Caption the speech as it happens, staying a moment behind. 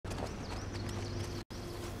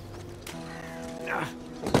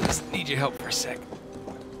need your help for a sec.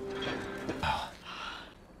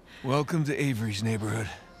 Welcome to Avery's neighborhood.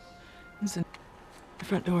 It's the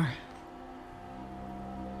front door.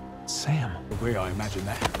 Sam. The way I imagine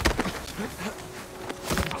that.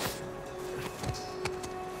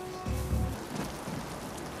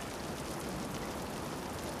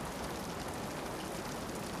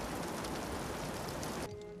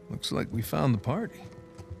 Looks like we found the party.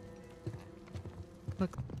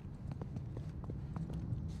 Look.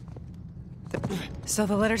 So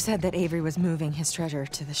the letter said that Avery was moving his treasure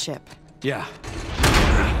to the ship. Yeah.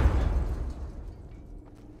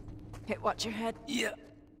 Hey, watch your head. Yeah.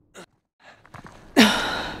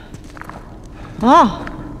 Oh.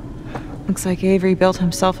 Looks like Avery built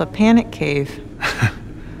himself a panic cave.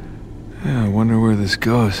 Yeah, I wonder where this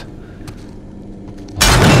goes.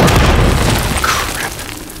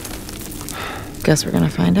 Guess we're gonna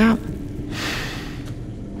find out.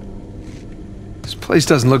 This place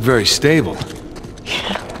doesn't look very stable.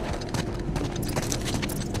 Yeah.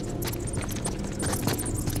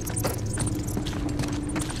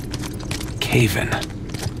 Cave-in.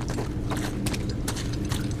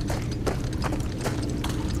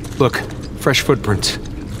 Look, fresh footprints.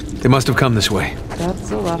 They must have come this way.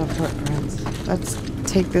 That's a lot of footprints. Let's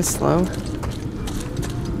take this slow.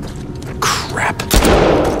 Crap.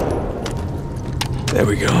 There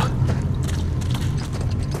we go.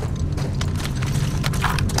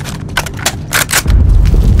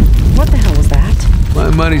 What the hell was that? My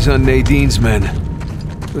money's on Nadine's men.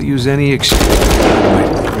 They'll use any excuse.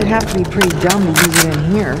 They'd have to be pretty dumb to use it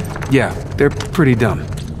in here. Yeah, they're pretty dumb.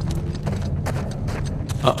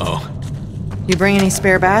 Uh-oh. You bring any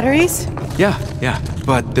spare batteries? Yeah,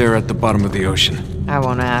 but they're at the bottom of the ocean. I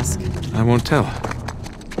won't ask. I won't tell.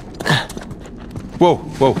 Whoa,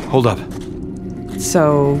 hold up.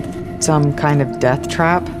 So, some kind of death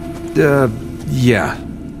trap? Yeah.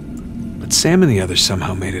 But Sam and the others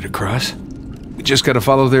somehow made it across. We just gotta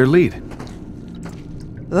follow their lead.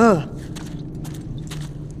 Ugh.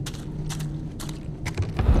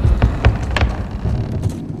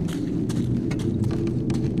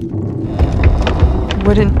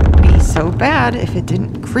 Wouldn't be so bad if it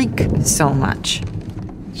didn't creak so much.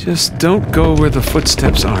 Just don't go where the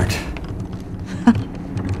footsteps aren't.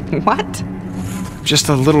 What? Just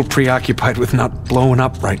a little preoccupied with not blowing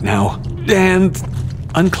up right now. And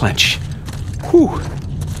unclench. Whew.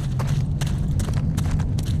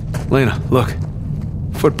 Lena, look.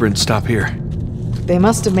 Footprints stop here. They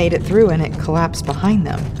must have made it through and it collapsed behind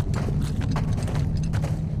them.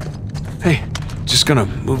 Hey, just gonna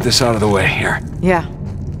move this out of the way here. Yeah.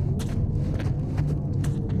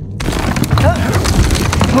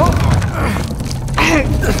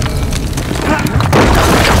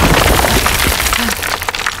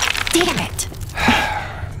 Damn it!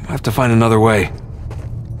 We'll have to find another way.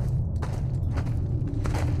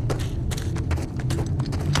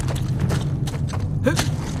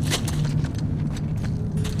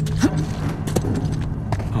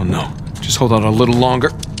 Oh no, just hold on a little longer.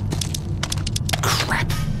 Crap.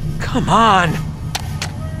 Come on!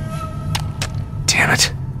 Damn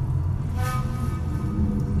it.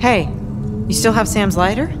 Hey, you still have Sam's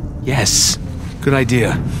lighter? Yes, good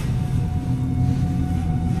idea.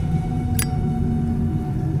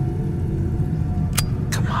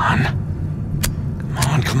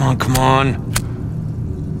 Come on.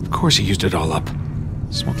 Of course he used it all up.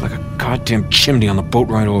 Smoked like a goddamn chimney on the boat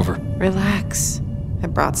ride over. Relax. I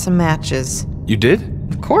brought some matches. You did?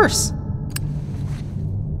 Of course.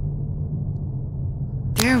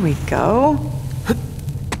 There we go.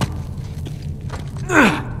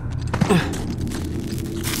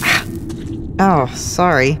 Oh,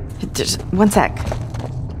 sorry. Just one sec.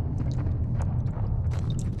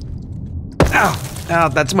 Ow,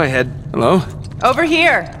 that's my head. Hello? Over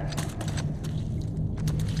here.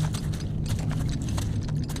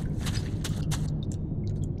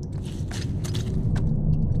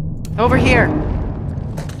 Over here.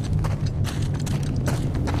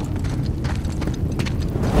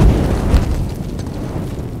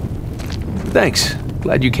 Thanks.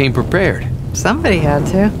 Glad you came prepared. Somebody had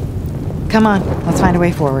to. Come on, let's find a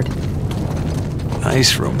way forward.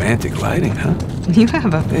 Nice romantic lighting, huh? You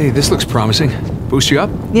have a... Hey, this looks promising. Boost you up?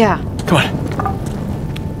 Yeah. Come on.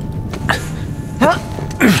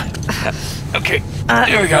 Okay,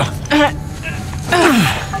 there we go.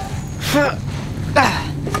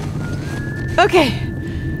 Okay,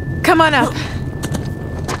 come on up.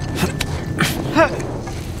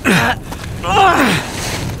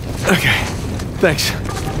 Okay, thanks.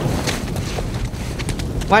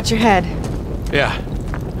 Watch your head. Yeah.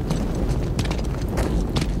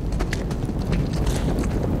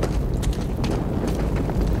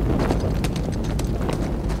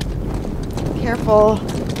 Careful.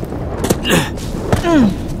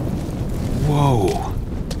 Whoa.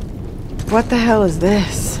 What the hell is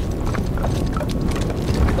this?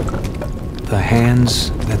 The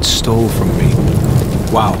hands that stole from me.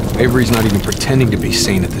 Wow, Avery's not even pretending to be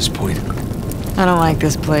sane at this point. I don't like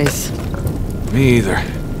this place. Me either.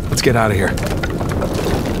 Let's get out of here.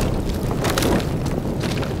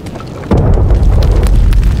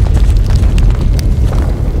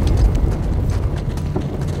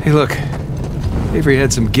 Hey, look. Avery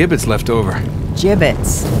had some gibbets left over.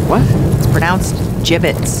 Gibbets. What? It's pronounced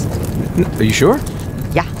gibbets. Are you sure?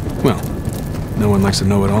 Yeah. Well, no one likes to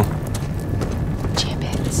know it all.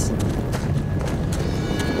 Gibbets.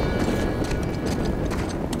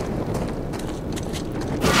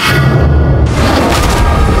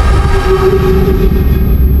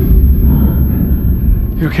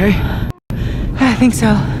 You okay? I think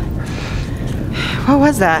so. What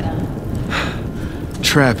was that?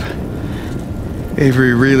 Trap.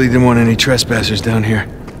 Avery really didn't want any trespassers down here.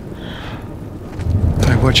 All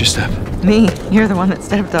right, watch your step. Me. You're the one that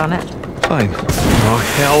stepped on it. Fine. Oh,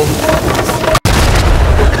 hell.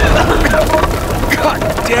 God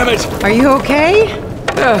damn it! Are you okay?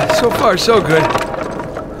 Yeah, so far so good.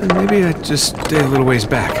 Maybe I just stay a little ways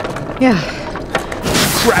back. Yeah.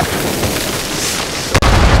 Crap!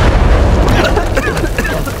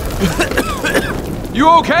 You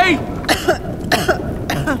okay?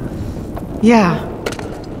 Yeah.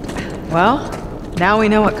 Well, now we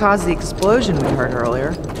know what caused the explosion we heard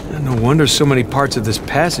earlier. No wonder so many parts of this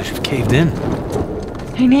passage have caved in.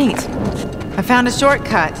 Hey, Nate. I found a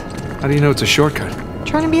shortcut. How do you know it's a shortcut?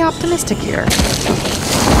 Trying to be optimistic here.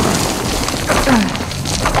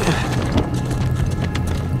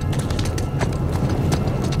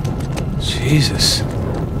 Jesus.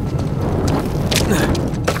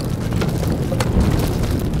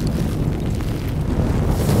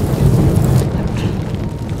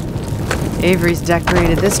 Avery's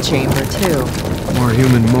decorated this chamber, too. More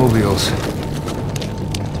human mobiles.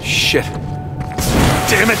 Shit.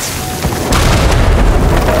 Damn it!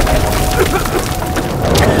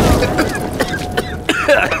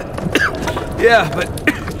 Yeah, but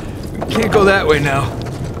we can't go that way now.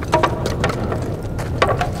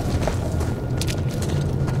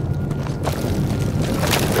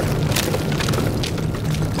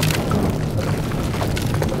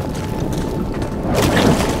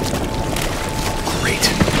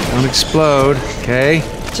 Don't explode, okay?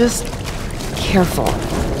 Just careful.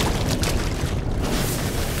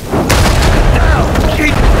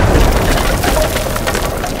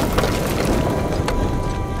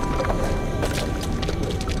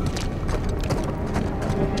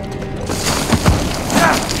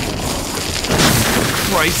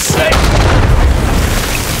 Christ's sake!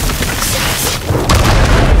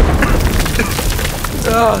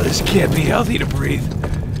 Oh, this can't be healthy to breathe.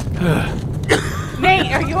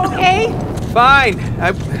 Nate, are you okay? Fine.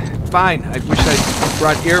 Fine. I wish I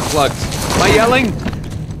brought earplugs. Am I yelling?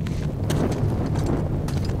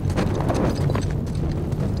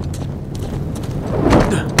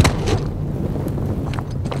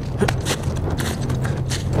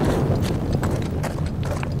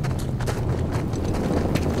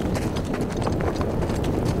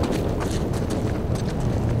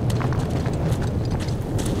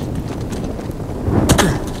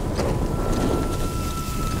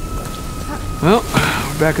 Well,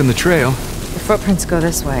 we're back on the trail. The footprints go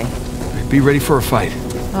this way. Be ready for a fight.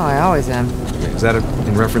 Oh, I always am. Is that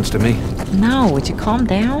in reference to me? No, would you calm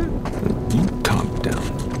down? You calm down.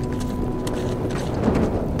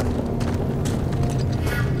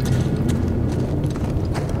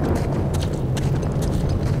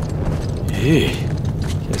 Hey,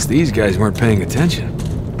 guess these guys weren't paying attention.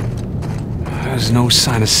 There's no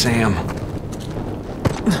sign of Sam.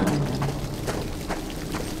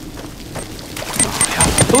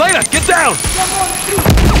 Elena, get down!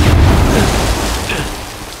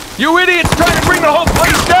 You idiots trying to bring the whole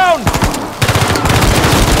place down!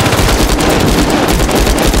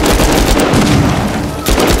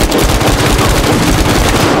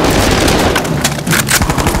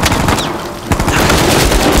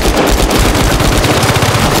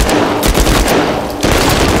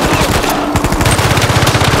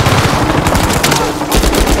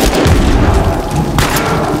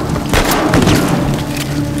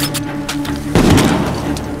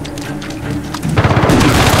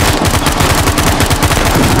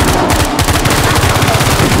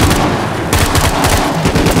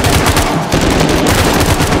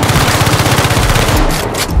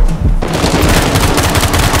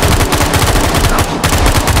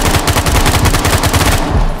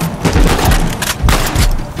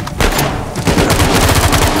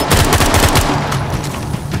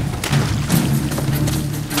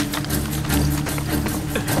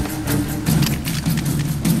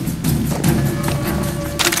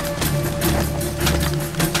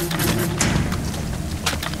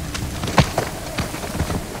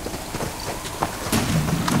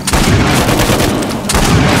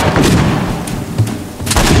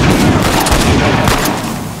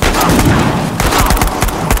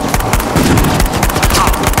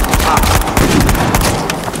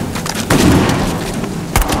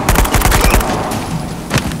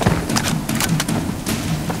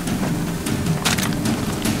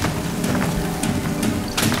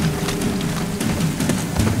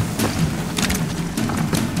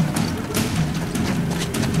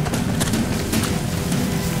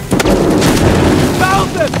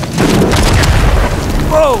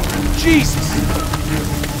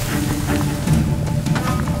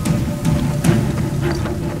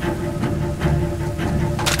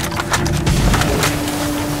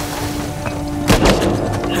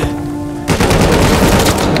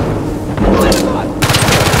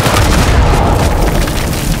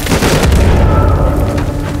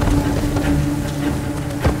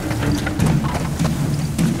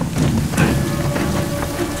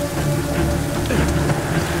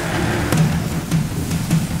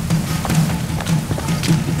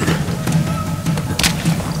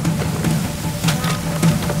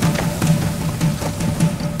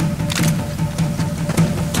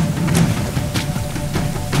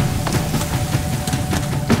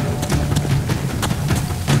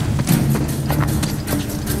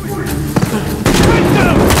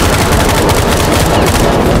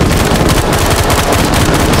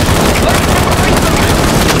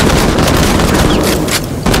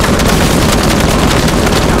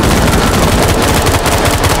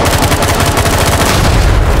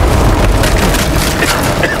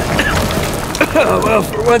 Well,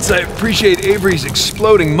 for once I appreciate Avery's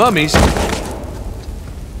exploding mummies.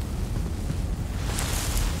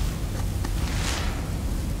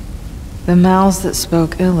 The mouths that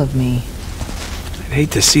spoke ill of me. I'd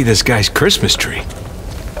hate to see this guy's Christmas tree.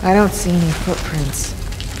 I don't see any footprints.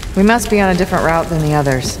 We must be on a different route than the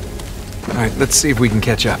others. All right, let's see if we can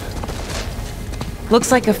catch up.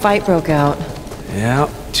 Looks like a fight broke out. Yeah,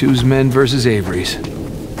 two's men versus Avery's.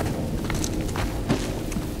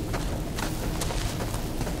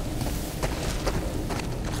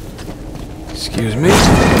 Excuse me.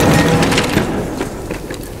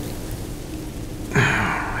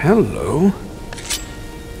 Hello.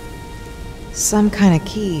 Some kind of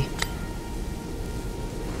key.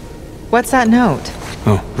 What's that note?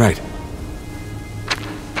 Oh, right.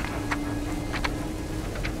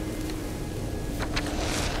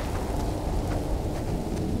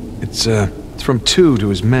 It's from two to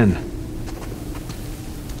his men.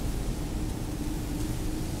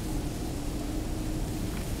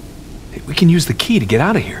 Hey, we can use the key to get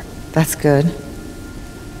out of here. That's good.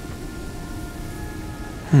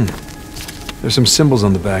 There's some symbols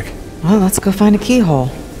on the back. Well, let's go find a keyhole.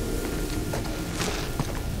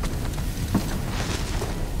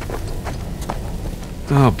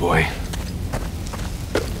 Oh boy.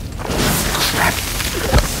 Crap.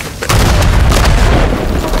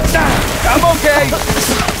 I'm okay!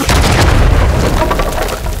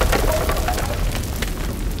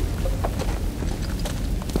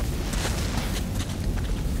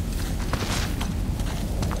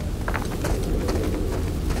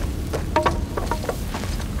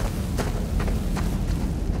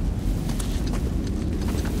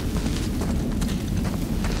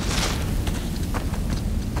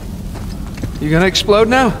 You gonna explode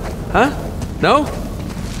now? Huh? No?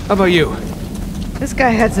 How about you? This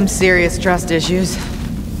guy had some serious trust issues.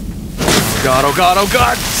 Oh god, oh god, oh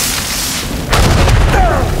god!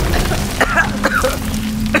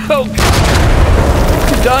 Oh god!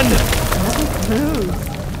 You done?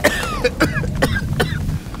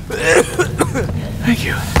 Thank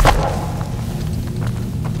you.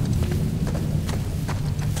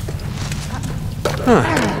 Huh.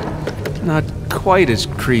 Not quite as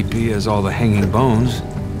creepy as all the hanging bones.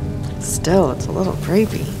 Still, it's a little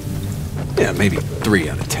creepy. Yeah, maybe 3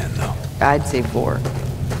 out of 10, though. I'd say 4.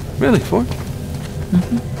 Really, 4?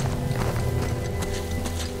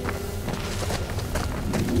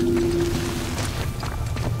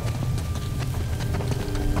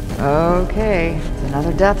 Okay, it's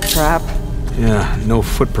another death trap. Yeah, no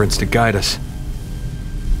footprints to guide us.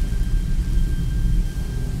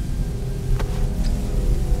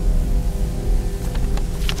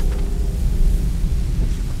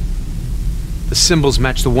 The symbols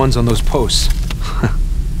match the ones on those posts.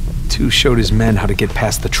 Two showed his men how to get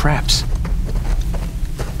past the traps.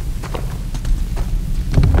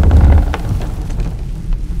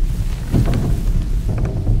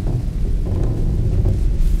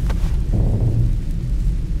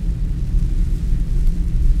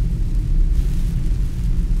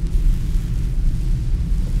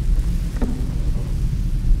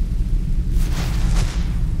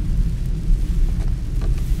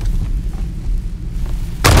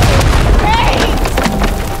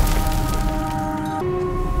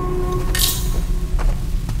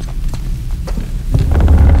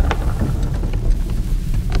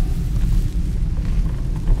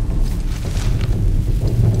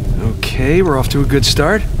 Okay, we're off to a good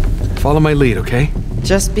start. Follow my lead, okay?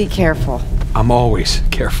 Just be careful, I'm always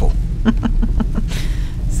careful.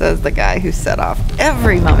 says the guy who set off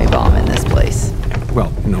every mummy bomb in this place.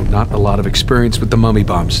 Well, no, not a lot of experience with the mummy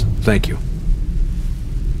bombs. Thank you.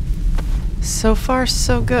 So far,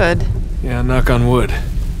 so good. Yeah, knock on wood.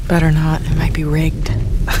 Better not, it might be rigged.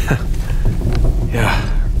 Yeah.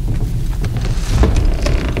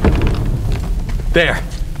 There.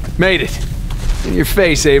 Made it. In your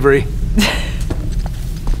face, Avery.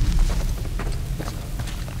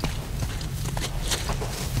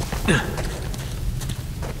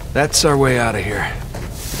 That's our way out of here.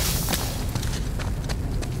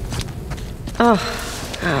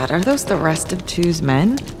 Oh, God, are those the rest of Two's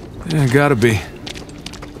men? Yeah, gotta be.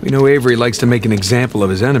 We know Avery likes to make an example of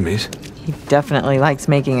his enemies. He definitely likes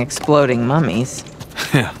making exploding mummies.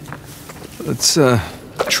 Yeah. Let's,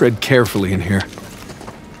 tread carefully in here.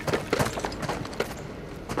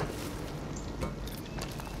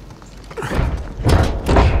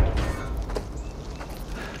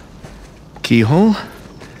 Keyhole?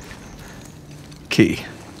 Key.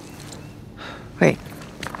 Wait,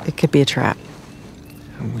 it could be a trap.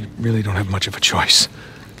 We really don't have much of a choice.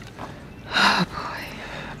 Oh, boy.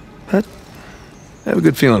 But I have a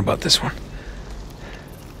good feeling about this one.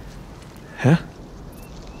 Huh?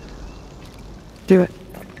 Do it.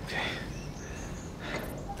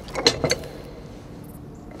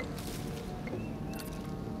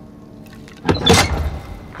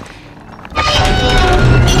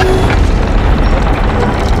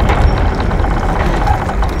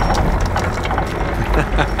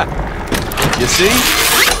 You see?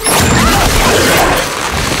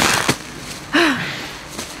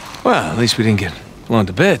 Well, at least we didn't get blown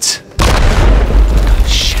to bits. Oh,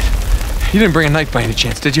 shit. You didn't bring a knife by any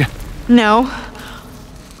chance, did you? No.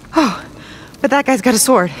 Oh, but that guy's got a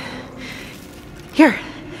sword. Here,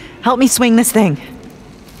 help me swing this thing.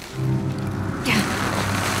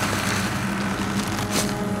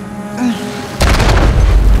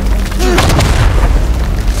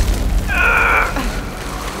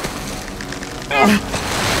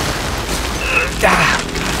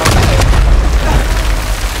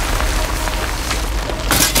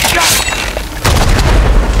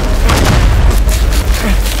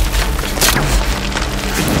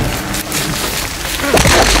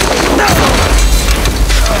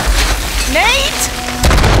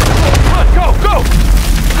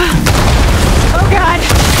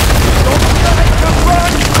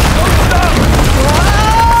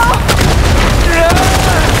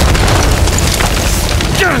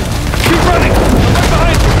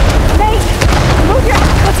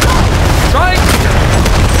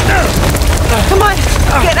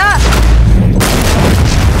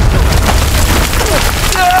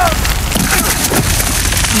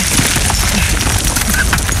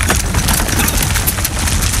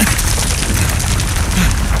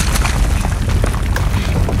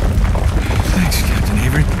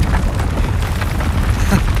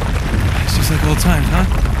 Times, huh?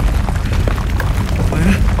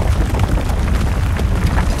 Lena?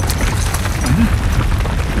 Lena?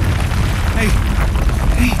 Hey!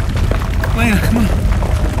 Hey! Lena, come on!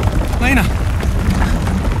 Lena!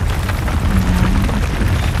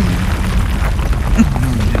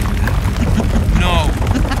 No,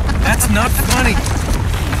 that's not funny!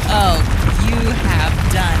 Oh, you have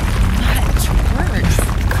done much worse.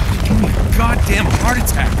 Give me a goddamn heart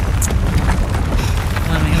attack!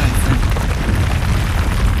 Let me listen.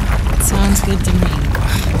 Sounds good to me.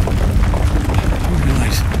 You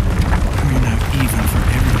realize you're now even for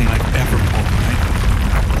everything I've ever pulled, right?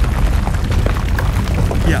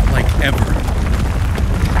 Yeah, like ever.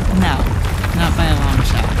 No, not by a long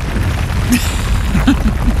shot.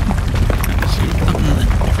 Gosh, you come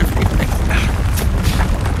everywhere.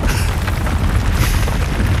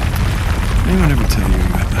 Anyone ever tell you you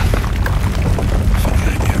have a funny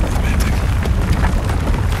idea of romantic?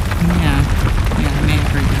 Yeah, I may have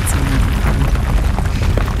heard that somewhere before.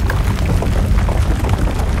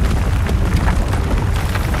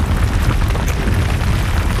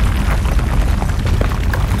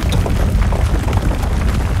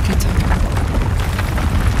 Good talk.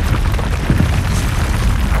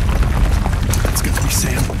 It's good to be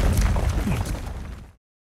safe.